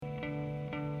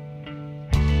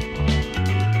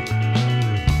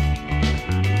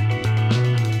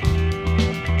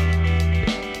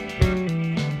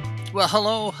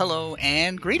Well, hello,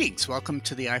 and greetings. Welcome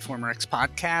to the iFormerX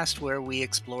podcast, where we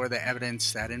explore the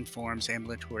evidence that informs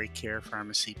ambulatory care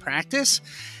pharmacy practice.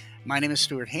 My name is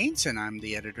Stuart Haynes, and I'm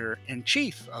the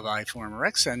editor-in-chief of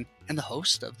iFormerX and the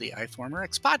host of the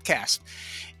iFormerX podcast.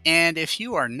 And if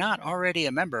you are not already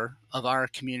a member of our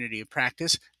community of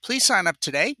practice, please sign up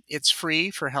today. It's free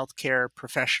for healthcare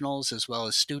professionals as well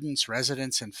as students,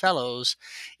 residents, and fellows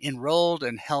enrolled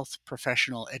in health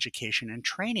professional education and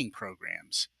training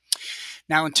programs.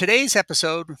 Now, in today's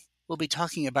episode, we'll be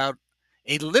talking about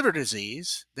a liver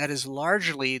disease that is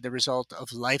largely the result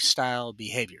of lifestyle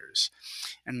behaviors.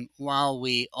 And while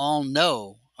we all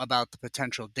know about the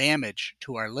potential damage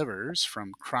to our livers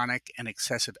from chronic and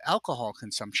excessive alcohol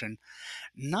consumption,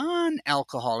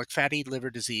 non-alcoholic fatty liver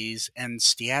disease and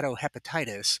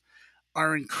steatohepatitis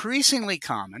are increasingly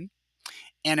common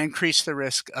and increase the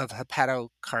risk of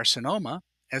hepatocarcinoma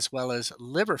as well as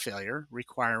liver failure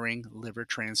requiring liver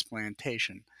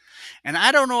transplantation. And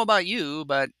I don't know about you,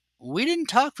 but we didn't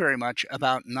talk very much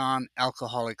about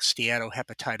non-alcoholic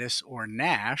steatohepatitis or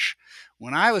NASH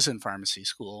when I was in pharmacy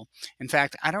school. In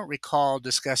fact, I don't recall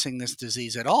discussing this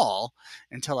disease at all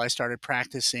until I started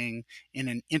practicing in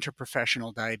an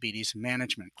interprofessional diabetes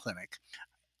management clinic.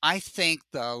 I think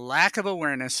the lack of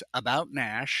awareness about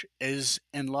NASH is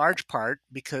in large part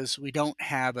because we don't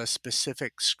have a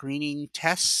specific screening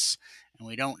tests and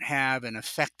we don't have an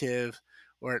effective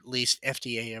or at least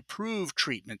FDA-approved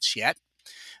treatments yet.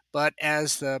 But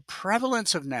as the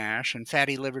prevalence of NASH and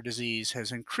fatty liver disease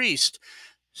has increased,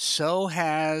 so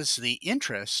has the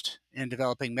interest in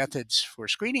developing methods for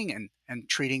screening and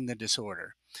treating the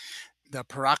disorder. The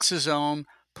peroxisome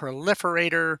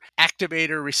proliferator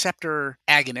activator receptor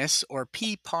agonists, or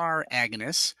PPAR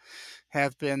agonists,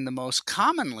 have been the most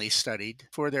commonly studied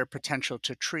for their potential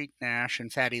to treat NASH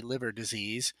and fatty liver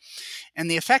disease. And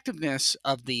the effectiveness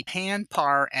of the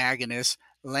pan-PAR agonist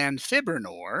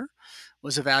lanfibranor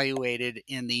was evaluated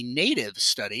in the NATIVE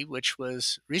study, which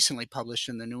was recently published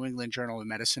in the New England Journal of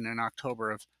Medicine in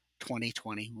October of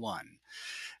 2021.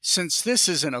 Since this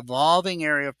is an evolving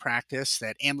area of practice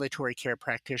that ambulatory care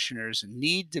practitioners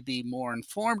need to be more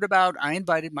informed about, I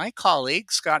invited my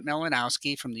colleague, Scott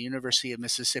Melanowski from the University of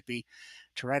Mississippi,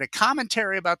 to write a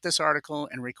commentary about this article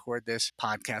and record this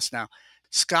podcast. Now,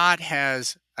 Scott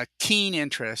has a keen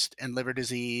interest in liver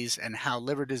disease and how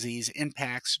liver disease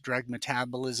impacts drug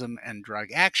metabolism and drug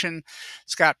action.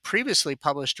 Scott previously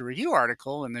published a review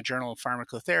article in the Journal of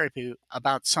Pharmacotherapy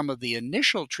about some of the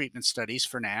initial treatment studies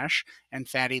for NASH and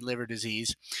fatty liver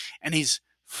disease, and he's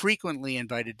frequently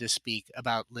invited to speak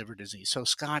about liver disease. So,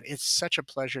 Scott, it's such a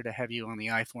pleasure to have you on the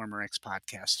iFormerX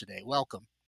podcast today. Welcome.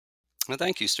 Well,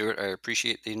 thank you, Stuart. I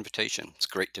appreciate the invitation. It's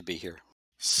great to be here.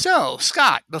 So,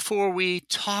 Scott, before we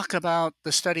talk about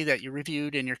the study that you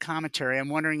reviewed in your commentary, I'm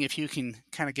wondering if you can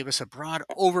kind of give us a broad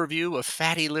overview of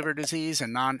fatty liver disease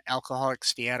and non-alcoholic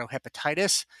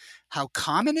steatohepatitis. How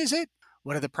common is it?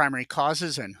 What are the primary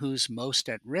causes and who's most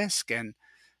at risk? And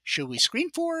should we screen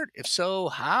for it? If so,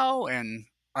 how? And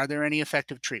are there any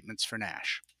effective treatments for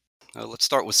NASH? Let's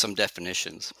start with some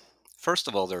definitions. First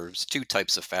of all, there's two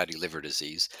types of fatty liver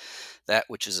disease. That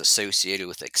which is associated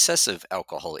with excessive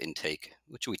alcohol intake,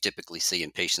 which we typically see in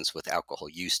patients with alcohol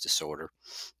use disorder,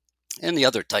 and the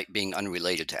other type being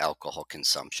unrelated to alcohol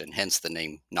consumption, hence the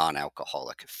name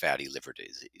non-alcoholic fatty liver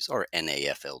disease, or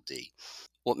NAFLD.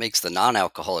 What makes the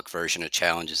non-alcoholic version a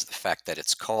challenge is the fact that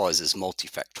its cause is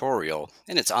multifactorial,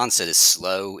 and its onset is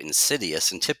slow,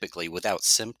 insidious, and typically without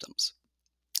symptoms.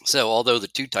 So, although the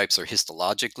two types are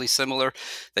histologically similar,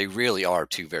 they really are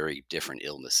two very different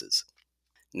illnesses.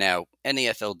 Now,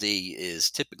 NAFLD is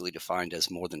typically defined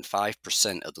as more than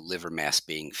 5% of the liver mass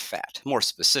being fat, more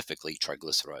specifically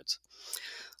triglycerides.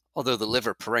 Although the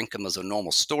liver parenchyma is a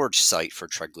normal storage site for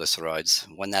triglycerides,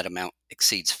 when that amount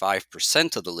exceeds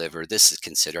 5% of the liver, this is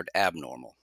considered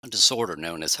abnormal, a disorder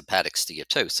known as hepatic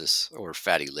steatosis or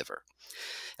fatty liver.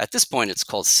 At this point, it's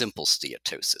called simple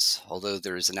steatosis. Although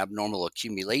there is an abnormal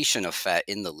accumulation of fat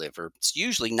in the liver, it's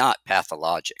usually not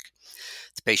pathologic.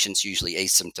 The patient's usually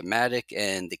asymptomatic,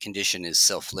 and the condition is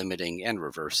self-limiting and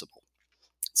reversible.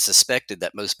 It's suspected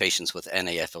that most patients with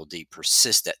NAFLD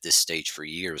persist at this stage for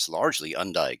years, largely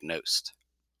undiagnosed.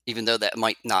 Even though that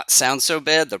might not sound so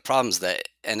bad, the problem is that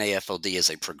NAFLD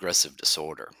is a progressive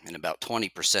disorder, and about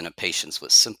 20% of patients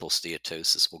with simple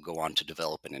steatosis will go on to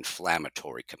develop an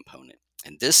inflammatory component.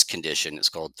 And this condition is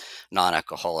called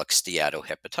non-alcoholic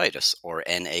steatohepatitis, or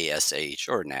NASH,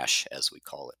 or NASH as we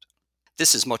call it.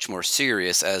 This is much more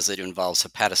serious as it involves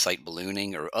hepatocyte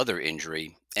ballooning or other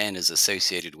injury and is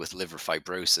associated with liver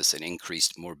fibrosis and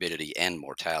increased morbidity and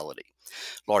mortality,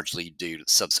 largely due to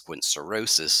subsequent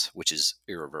cirrhosis, which is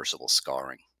irreversible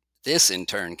scarring. This, in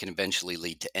turn, can eventually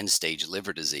lead to end-stage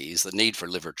liver disease, the need for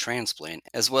liver transplant,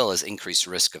 as well as increased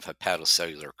risk of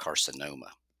hepatocellular carcinoma.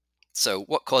 So,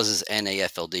 what causes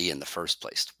NAFLD in the first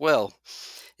place? Well,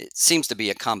 it seems to be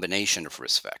a combination of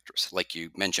risk factors. Like you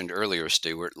mentioned earlier,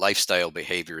 Stuart, lifestyle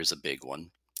behavior is a big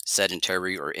one.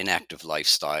 Sedentary or inactive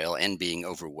lifestyle and being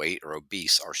overweight or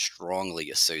obese are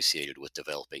strongly associated with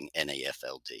developing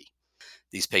NAFLD.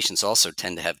 These patients also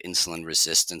tend to have insulin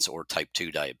resistance or type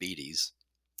 2 diabetes,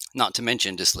 not to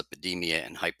mention dyslipidemia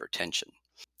and hypertension.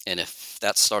 And if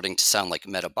that's starting to sound like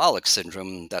metabolic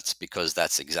syndrome, that's because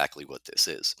that's exactly what this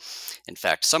is. In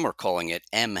fact, some are calling it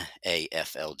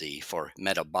MAFLD for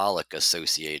metabolic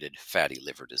associated fatty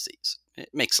liver disease. It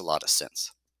makes a lot of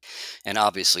sense. And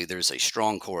obviously, there's a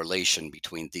strong correlation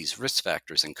between these risk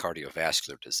factors and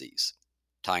cardiovascular disease.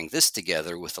 Tying this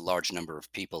together with the large number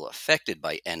of people affected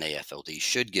by NAFLD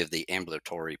should give the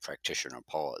ambulatory practitioner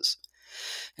pause.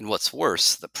 And what's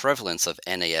worse, the prevalence of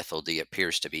NAFLD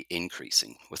appears to be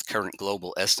increasing, with current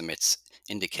global estimates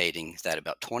indicating that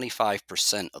about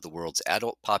 25% of the world's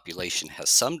adult population has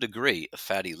some degree of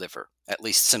fatty liver, at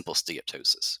least simple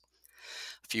steatosis.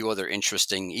 A few other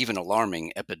interesting, even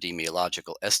alarming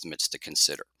epidemiological estimates to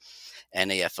consider.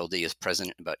 NAFLD is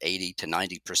present in about 80 to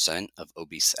 90% of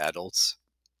obese adults.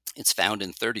 It's found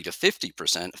in 30 to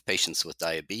 50% of patients with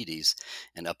diabetes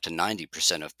and up to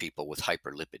 90% of people with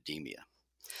hyperlipidemia.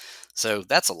 So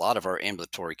that's a lot of our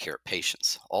ambulatory care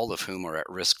patients, all of whom are at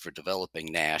risk for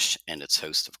developing NASH and its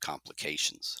host of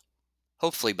complications.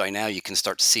 Hopefully by now you can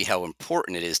start to see how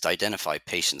important it is to identify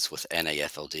patients with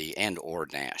NAFLD and or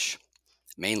NASH.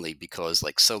 Mainly because,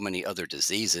 like so many other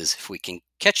diseases, if we can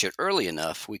catch it early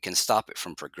enough, we can stop it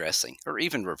from progressing or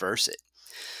even reverse it,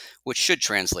 which should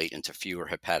translate into fewer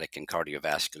hepatic and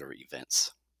cardiovascular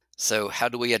events. So how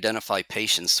do we identify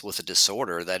patients with a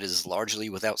disorder that is largely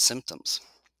without symptoms?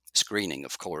 Screening,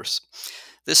 of course.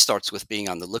 This starts with being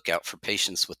on the lookout for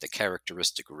patients with the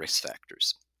characteristic risk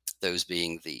factors, those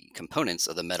being the components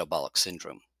of the metabolic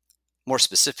syndrome. More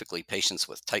specifically, patients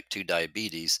with type 2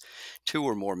 diabetes, two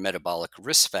or more metabolic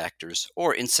risk factors,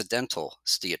 or incidental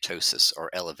steatosis or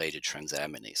elevated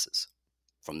transaminases.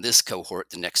 From this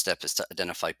cohort, the next step is to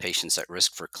identify patients at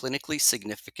risk for clinically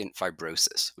significant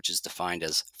fibrosis, which is defined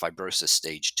as fibrosis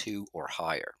stage 2 or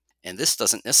higher. And this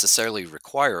doesn't necessarily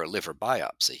require a liver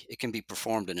biopsy. It can be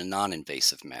performed in a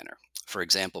non-invasive manner. For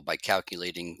example, by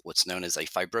calculating what's known as a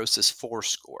fibrosis 4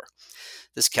 score.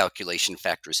 This calculation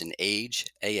factors in age,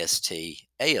 AST,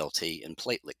 ALT, and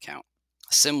platelet count.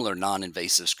 A similar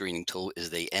non-invasive screening tool is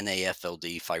the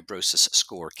NAFLD Fibrosis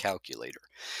Score Calculator,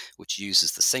 which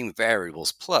uses the same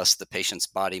variables plus the patient's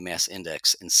body mass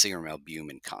index and serum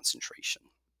albumin concentration.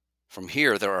 From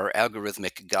here, there are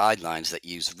algorithmic guidelines that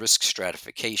use risk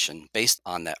stratification based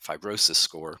on that fibrosis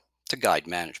score to guide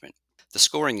management. The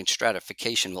scoring and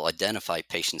stratification will identify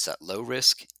patients at low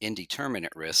risk,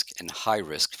 indeterminate risk, and high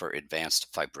risk for advanced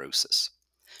fibrosis.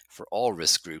 For all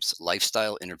risk groups,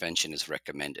 lifestyle intervention is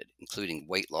recommended, including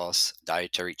weight loss,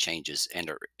 dietary changes,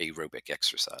 and aerobic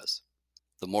exercise.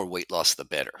 The more weight loss, the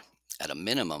better. At a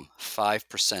minimum,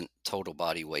 5% total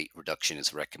body weight reduction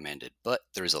is recommended, but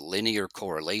there is a linear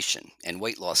correlation, and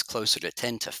weight loss closer to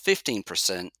 10 to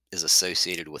 15% is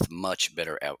associated with much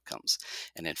better outcomes.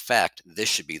 And in fact, this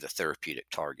should be the therapeutic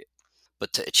target.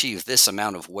 But to achieve this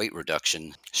amount of weight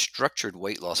reduction, structured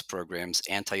weight loss programs,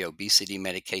 anti-obesity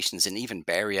medications, and even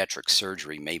bariatric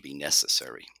surgery may be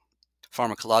necessary.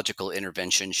 Pharmacological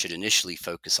intervention should initially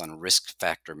focus on risk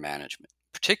factor management,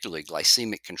 particularly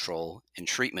glycemic control and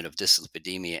treatment of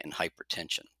dyslipidemia and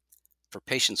hypertension. For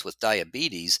patients with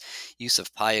diabetes, use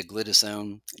of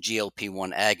pioglitazone,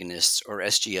 GLP-1 agonists, or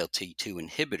SGLT2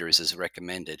 inhibitors is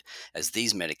recommended, as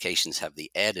these medications have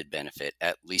the added benefit,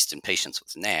 at least in patients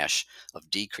with NASH, of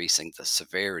decreasing the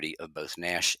severity of both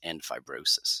NASH and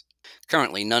fibrosis.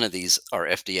 Currently, none of these are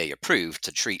FDA approved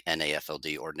to treat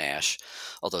NAFLD or NASH,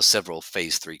 although several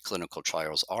phase 3 clinical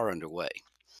trials are underway.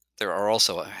 There are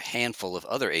also a handful of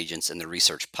other agents in the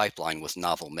research pipeline with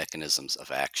novel mechanisms of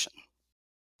action.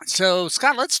 So,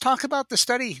 Scott, let's talk about the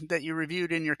study that you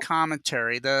reviewed in your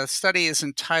commentary. The study is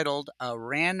entitled A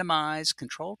Randomized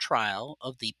Controlled Trial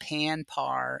of the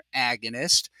pan-PAR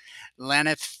agonist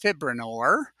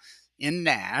lanifibranor in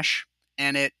NASH,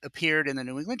 and it appeared in the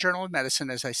New England Journal of Medicine,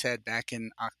 as I said, back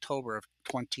in October of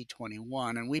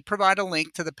 2021. And we provide a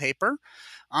link to the paper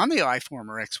on the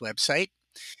iForumRx website.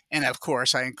 And of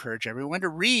course, I encourage everyone to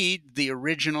read the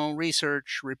original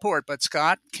research report. But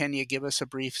Scott, can you give us a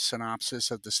brief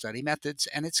synopsis of the study methods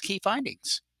and its key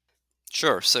findings?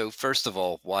 Sure. So, first of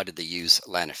all, why did they use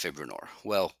lanifibranor?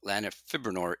 Well,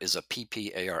 lanifibranor is a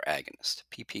PPAR agonist.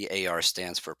 PPAR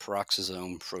stands for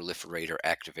peroxisome proliferator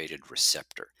activated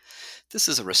receptor. This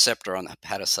is a receptor on the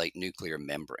hepatocyte nuclear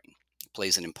membrane. It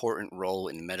plays an important role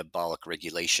in metabolic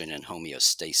regulation and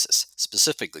homeostasis,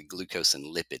 specifically glucose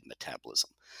and lipid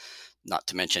metabolism, not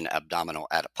to mention abdominal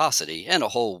adiposity and a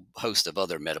whole host of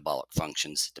other metabolic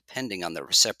functions, depending on the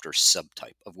receptor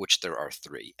subtype, of which there are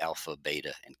three: alpha,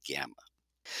 beta, and gamma.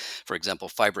 For example,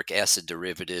 fibric acid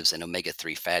derivatives and omega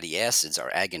 3 fatty acids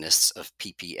are agonists of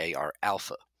PPAR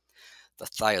alpha. The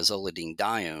thiazolidine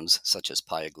diones, such as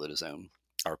pioglitazone,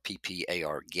 are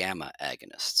PPAR gamma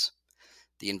agonists.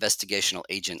 The investigational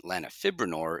agent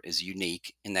lanifibranor is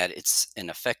unique in that it's an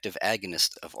effective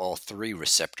agonist of all three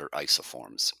receptor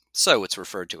isoforms, so it's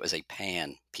referred to as a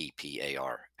pan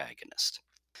PPAR agonist.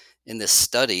 In this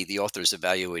study, the authors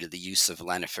evaluated the use of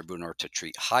lanifibranor to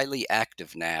treat highly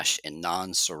active NASH in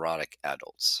non cirrhotic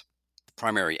adults. The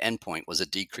primary endpoint was a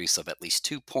decrease of at least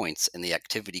 2 points in the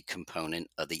activity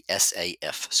component of the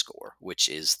SAF score, which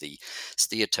is the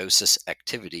Steatosis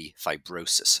Activity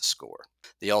Fibrosis score.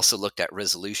 They also looked at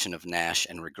resolution of NASH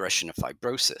and regression of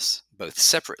fibrosis, both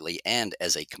separately and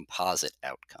as a composite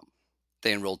outcome.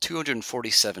 They enrolled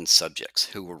 247 subjects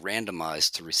who were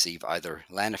randomized to receive either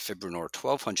lanifibranor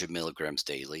 1200 milligrams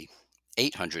daily,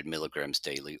 800 milligrams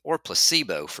daily, or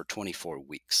placebo for 24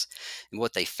 weeks. And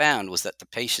what they found was that the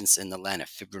patients in the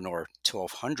lanifibranor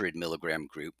 1200 milligram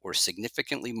group were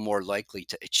significantly more likely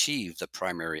to achieve the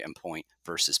primary endpoint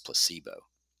versus placebo.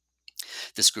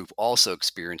 This group also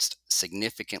experienced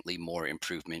significantly more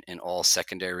improvement in all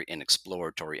secondary and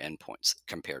exploratory endpoints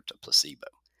compared to placebo.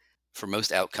 For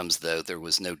most outcomes, though, there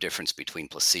was no difference between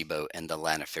placebo and the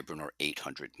lanifibranor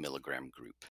 800 milligram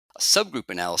group. A subgroup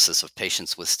analysis of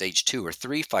patients with stage 2 or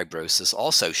 3 fibrosis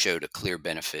also showed a clear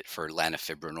benefit for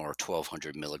lanifibranor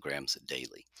 1200 milligrams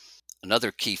daily.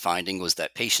 Another key finding was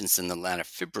that patients in the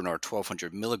lanifibranor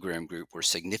 1200 milligram group were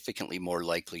significantly more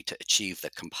likely to achieve the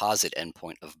composite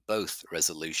endpoint of both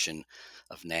resolution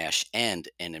of NASH and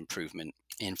an improvement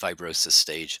in fibrosis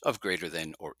stage of greater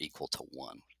than or equal to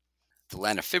 1. The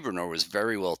lanifibranor was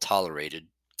very well tolerated.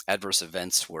 Adverse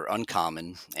events were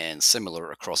uncommon and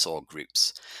similar across all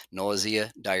groups.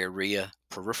 Nausea, diarrhea,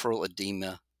 peripheral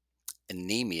edema,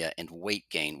 anemia, and weight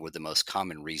gain were the most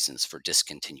common reasons for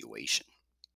discontinuation.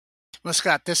 Well,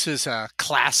 Scott, this is a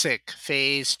classic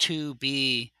phase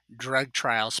 2B drug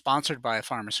trial sponsored by a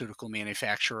pharmaceutical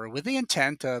manufacturer with the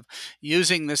intent of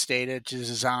using this data to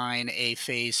design a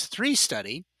phase 3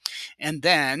 study and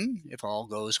then, if all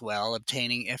goes well,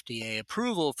 obtaining FDA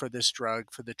approval for this drug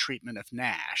for the treatment of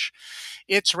NASH.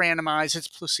 It's randomized, it's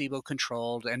placebo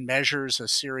controlled, and measures a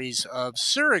series of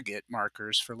surrogate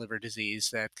markers for liver disease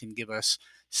that can give us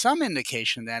some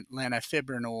indication that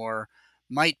lanifibranor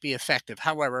might be effective.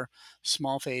 However,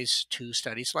 small phase 2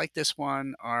 studies like this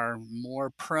one are more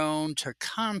prone to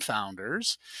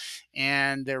confounders,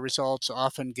 and their results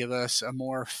often give us a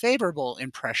more favorable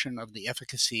impression of the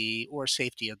efficacy or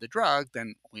safety of the drug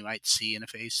than we might see in a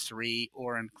phase 3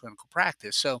 or in clinical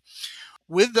practice. So,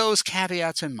 with those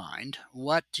caveats in mind,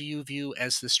 what do you view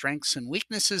as the strengths and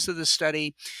weaknesses of the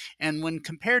study? And when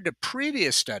compared to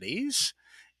previous studies,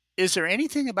 is there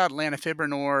anything about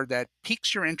lanifibranor that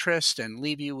piques your interest and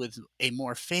leave you with a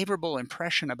more favorable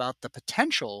impression about the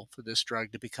potential for this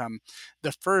drug to become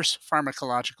the first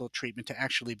pharmacological treatment to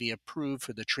actually be approved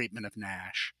for the treatment of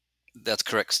NASH? That's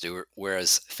correct, Stuart.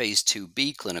 Whereas phase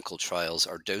 2B clinical trials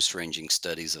are dose ranging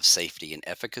studies of safety and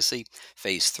efficacy,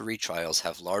 phase 3 trials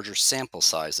have larger sample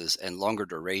sizes and longer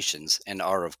durations and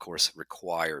are, of course,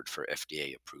 required for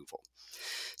FDA approval.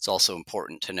 It's also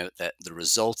important to note that the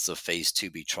results of phase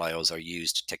 2B trials are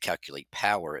used to calculate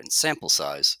power and sample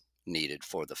size needed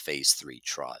for the phase 3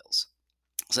 trials.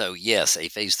 So, yes, a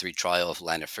phase 3 trial of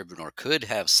lanifibranor could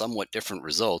have somewhat different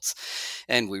results,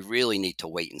 and we really need to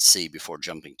wait and see before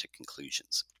jumping to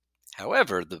conclusions.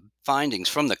 However, the findings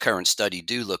from the current study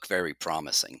do look very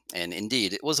promising, and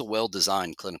indeed, it was a well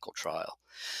designed clinical trial.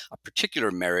 A particular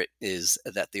merit is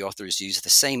that the authors used the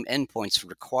same endpoints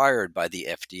required by the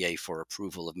FDA for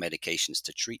approval of medications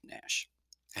to treat NASH.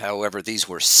 However, these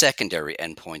were secondary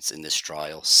endpoints in this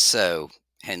trial, so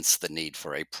hence the need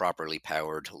for a properly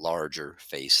powered, larger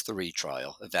phase 3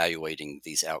 trial evaluating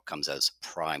these outcomes as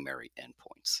primary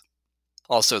endpoints.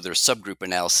 Also, their subgroup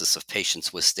analysis of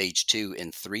patients with stage 2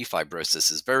 and 3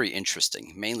 fibrosis is very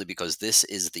interesting, mainly because this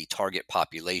is the target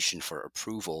population for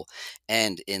approval,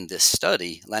 and in this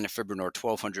study, lanifibranor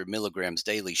 1200 milligrams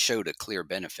daily showed a clear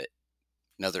benefit.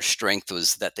 Another strength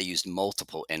was that they used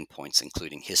multiple endpoints,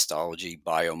 including histology,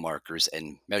 biomarkers,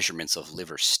 and measurements of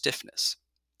liver stiffness.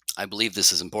 I believe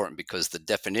this is important because the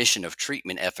definition of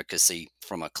treatment efficacy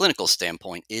from a clinical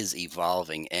standpoint is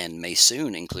evolving and may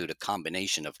soon include a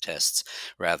combination of tests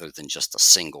rather than just a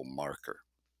single marker.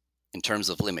 In terms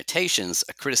of limitations,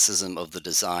 a criticism of the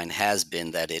design has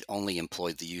been that it only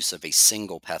employed the use of a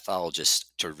single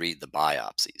pathologist to read the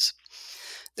biopsies.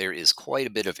 There is quite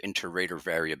a bit of inter-rater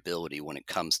variability when it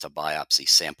comes to biopsy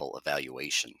sample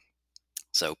evaluation.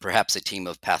 So perhaps a team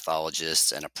of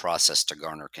pathologists and a process to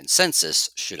garner consensus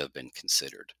should have been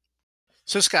considered.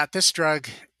 So, Scott, this drug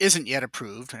isn't yet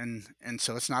approved, and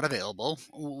so it's not available.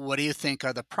 What do you think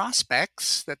are the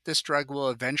prospects that this drug will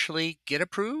eventually get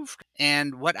approved?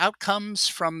 And what outcomes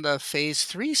from the phase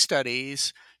 3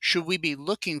 studies should we be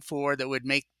looking for that would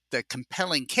make the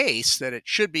compelling case that it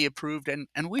should be approved and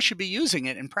we should be using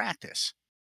it in practice?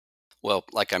 Well,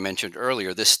 like I mentioned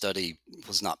earlier, this study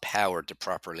was not powered to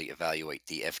properly evaluate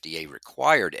the FDA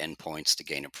required endpoints to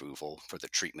gain approval for the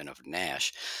treatment of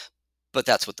NASH, but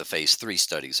that's what the phase 3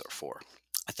 studies are for.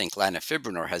 I think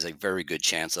lanifibranor has a very good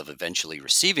chance of eventually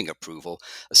receiving approval,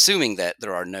 assuming that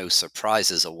there are no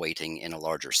surprises awaiting in a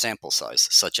larger sample size,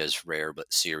 such as rare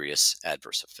but serious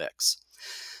adverse effects.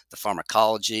 The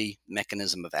pharmacology,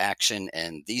 mechanism of action,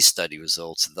 and these study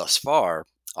results thus far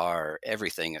are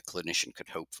everything a clinician could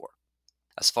hope for.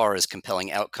 As far as compelling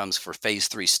outcomes for phase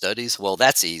 3 studies, well,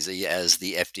 that's easy as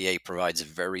the FDA provides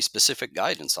very specific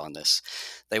guidance on this.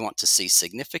 They want to see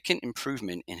significant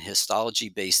improvement in histology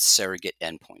based surrogate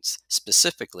endpoints,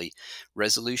 specifically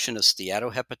resolution of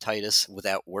steatohepatitis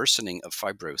without worsening of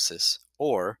fibrosis,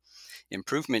 or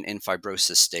improvement in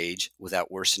fibrosis stage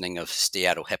without worsening of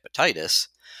steatohepatitis,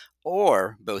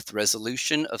 or both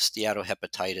resolution of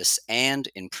steatohepatitis and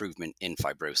improvement in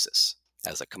fibrosis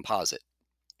as a composite.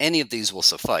 Any of these will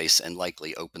suffice and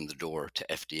likely open the door to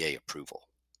FDA approval.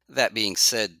 That being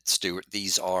said, Stuart,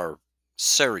 these are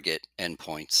surrogate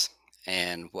endpoints,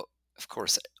 and what, of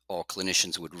course, all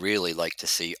clinicians would really like to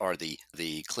see are the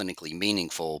clinically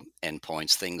meaningful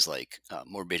endpoints, things like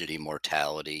morbidity,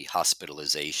 mortality,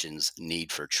 hospitalizations,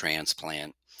 need for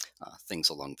transplant, things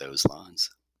along those lines.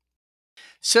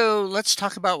 So let's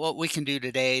talk about what we can do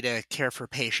today to care for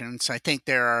patients. I think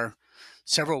there are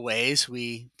several ways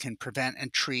we can prevent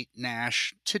and treat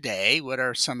NASH today. What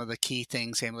are some of the key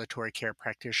things ambulatory care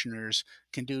practitioners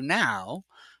can do now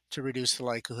to reduce the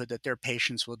likelihood that their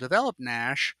patients will develop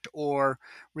NASH or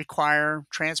require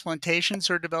transplantations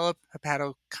or develop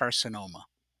hepatocarcinoma?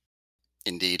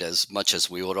 Indeed, as much as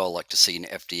we would all like to see an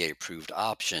FDA approved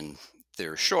option,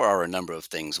 there sure are a number of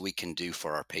things we can do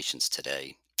for our patients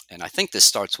today. And I think this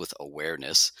starts with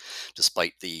awareness.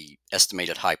 Despite the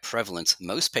estimated high prevalence,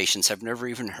 most patients have never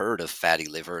even heard of fatty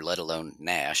liver, let alone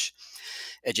NASH.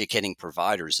 Educating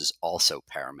providers is also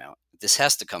paramount. This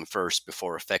has to come first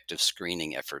before effective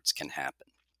screening efforts can happen.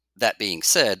 That being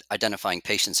said, identifying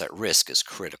patients at risk is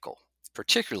critical,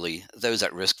 particularly those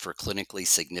at risk for clinically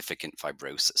significant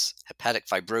fibrosis. Hepatic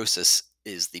fibrosis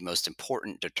is the most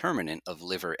important determinant of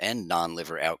liver and non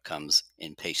liver outcomes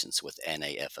in patients with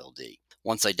NAFLD.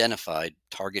 Once identified,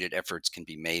 targeted efforts can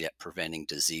be made at preventing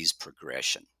disease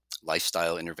progression.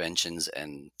 Lifestyle interventions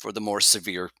and, for the more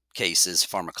severe cases,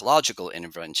 pharmacological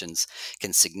interventions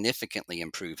can significantly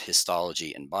improve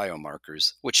histology and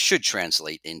biomarkers, which should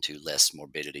translate into less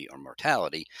morbidity or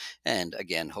mortality, and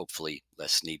again, hopefully,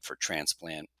 less need for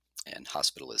transplant and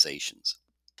hospitalizations.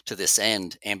 To this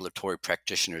end, ambulatory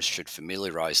practitioners should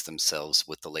familiarize themselves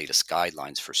with the latest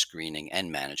guidelines for screening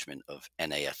and management of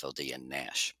NAFLD and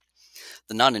NASH.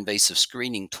 The non invasive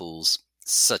screening tools,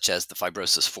 such as the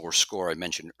Fibrosis 4 score I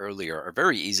mentioned earlier, are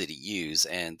very easy to use,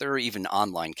 and there are even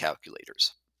online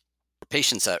calculators. For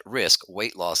patients at risk,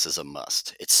 weight loss is a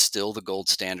must. It's still the gold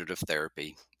standard of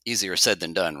therapy. Easier said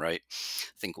than done, right?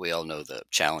 I think we all know the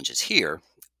challenges here,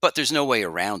 but there's no way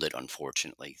around it,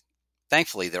 unfortunately.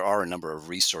 Thankfully, there are a number of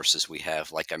resources we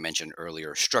have, like I mentioned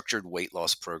earlier, structured weight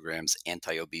loss programs,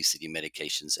 anti obesity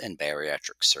medications, and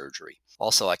bariatric surgery.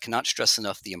 Also, I cannot stress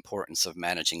enough the importance of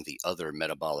managing the other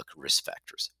metabolic risk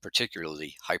factors,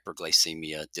 particularly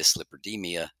hyperglycemia,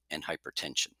 dyslipidemia, and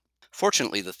hypertension.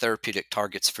 Fortunately, the therapeutic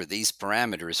targets for these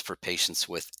parameters for patients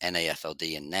with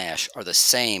NAFLD and NASH are the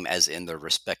same as in their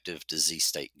respective disease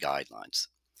state guidelines.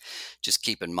 Just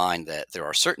keep in mind that there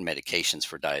are certain medications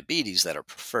for diabetes that are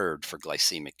preferred for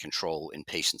glycemic control in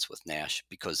patients with NASH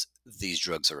because these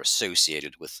drugs are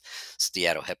associated with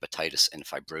steatohepatitis and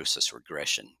fibrosis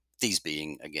regression. These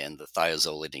being, again, the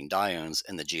thiazolidinediones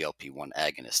and the GLP-1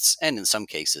 agonists, and in some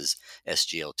cases,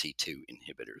 SGLT2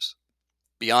 inhibitors.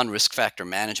 Beyond risk factor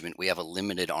management, we have a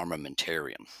limited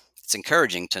armamentarium. It's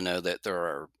encouraging to know that there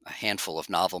are a handful of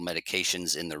novel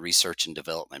medications in the research and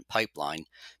development pipeline,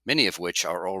 many of which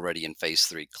are already in phase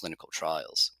 3 clinical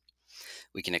trials.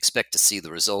 We can expect to see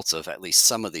the results of at least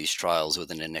some of these trials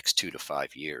within the next 2 to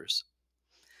 5 years.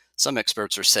 Some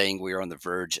experts are saying we are on the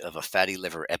verge of a fatty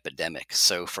liver epidemic,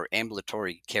 so for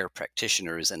ambulatory care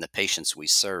practitioners and the patients we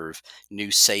serve,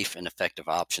 new safe and effective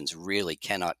options really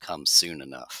cannot come soon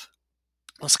enough.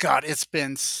 Well, Scott, it's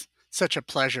been such a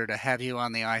pleasure to have you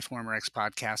on the iFormerX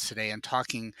podcast today and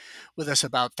talking with us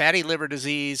about fatty liver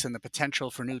disease and the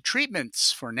potential for new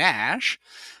treatments for NASH.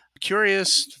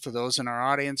 Curious, for those in our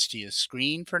audience, do you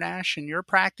screen for NASH in your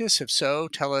practice? If so,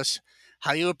 tell us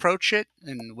how you approach it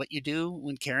and what you do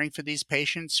when caring for these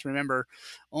patients. Remember,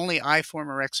 only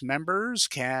iFormerX members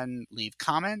can leave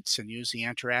comments and use the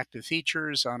interactive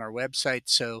features on our website,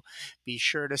 so be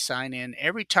sure to sign in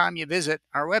every time you visit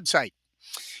our website.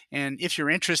 And if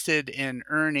you're interested in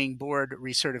earning board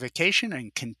recertification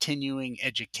and continuing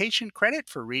education credit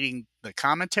for reading the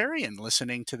commentary and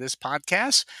listening to this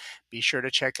podcast, be sure to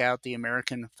check out the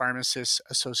American Pharmacists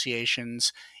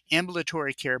Association's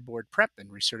Ambulatory Care Board Prep and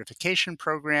Recertification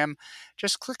Program.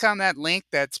 Just click on that link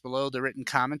that's below the written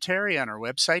commentary on our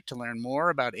website to learn more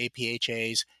about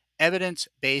APHA's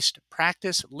Evidence-Based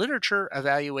Practice Literature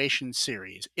Evaluation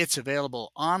Series. It's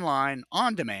available online,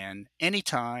 on demand,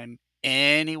 anytime,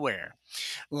 anywhere.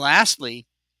 Lastly,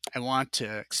 I want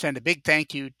to extend a big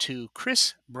thank you to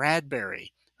Chris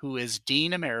Bradbury, who is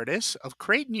Dean Emeritus of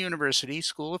Creighton University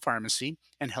School of Pharmacy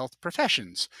and Health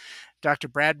Professions. Dr.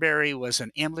 Bradbury was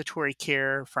an ambulatory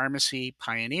care pharmacy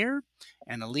pioneer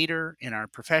and a leader in our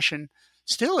profession.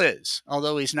 Still is,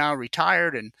 although he's now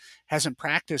retired and hasn't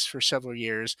practiced for several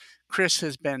years. Chris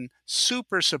has been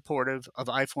super supportive of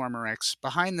iFormerX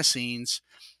behind the scenes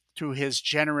through his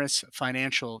generous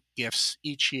financial gifts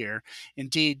each year.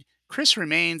 Indeed, Chris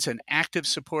remains an active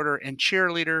supporter and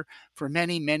cheerleader for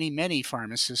many, many, many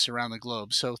pharmacists around the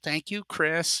globe. So thank you,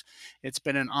 Chris. It's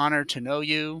been an honor to know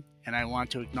you, and I want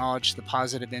to acknowledge the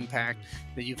positive impact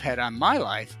that you've had on my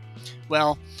life.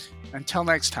 Well, until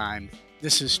next time,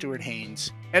 this is Stuart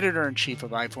Haynes, Editor-in-Chief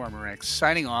of iFormerX,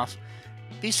 signing off.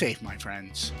 Be safe, my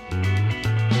friends.